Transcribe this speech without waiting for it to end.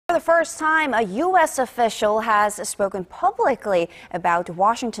For the first time, a U.S. official has spoken publicly about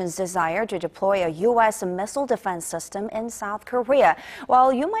Washington's desire to deploy a U.S. missile defense system in South Korea.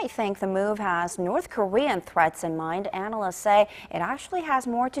 While you might think the move has North Korean threats in mind, analysts say it actually has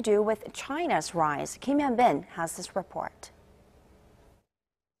more to do with China's rise. Kim Hyun-bin has this report.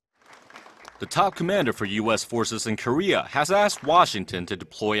 The top commander for U.S. forces in Korea has asked Washington to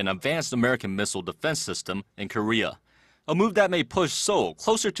deploy an advanced American missile defense system in Korea, a move that may push Seoul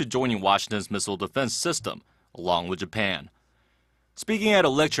closer to joining Washington's missile defense system, along with Japan. Speaking at a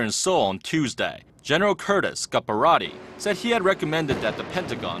lecture in Seoul on Tuesday, General Curtis Scaparrotti said he had recommended that the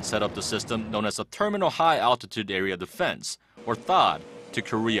Pentagon set up the system known as a Terminal High Altitude Area Defense, or THAAD, to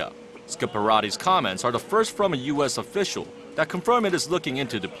Korea. Scaparrotti's comments are the first from a U.S. official that confirm it is looking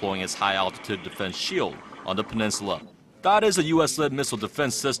into deploying its high-altitude defense shield on the peninsula. THAAD is a U.S.-led missile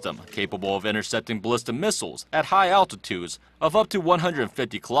defense system capable of intercepting ballistic missiles at high altitudes of up to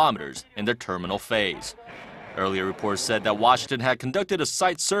 150 kilometers in their terminal phase. Earlier reports said that Washington had conducted a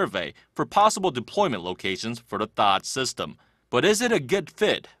site survey for possible deployment locations for the THAAD system. But is it a good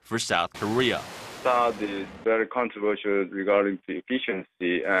fit for South Korea? THAAD is very controversial regarding the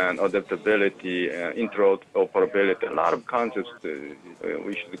efficiency and adaptability and interoperability. A lot of concepts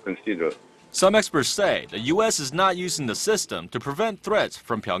we should consider. Some experts say the U.S. is not using the system to prevent threats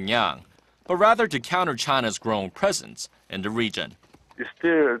from Pyongyang, but rather to counter China's growing presence in the region. It's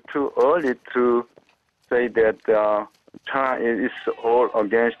still too early to say that China is all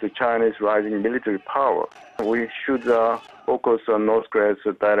against China's rising military power. We should focus on North Korea's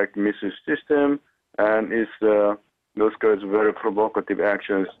direct missile system and North Korea's very provocative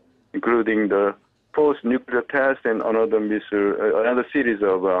actions, including the post-nuclear test and another series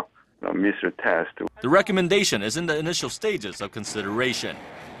of missile tests. The recommendation is in the initial stages of consideration.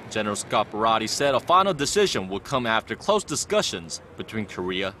 General Scaparrotti said a final decision will come after close discussions between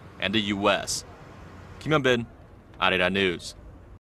Korea and the U.S. Kim Hyun-bin, Arirang News.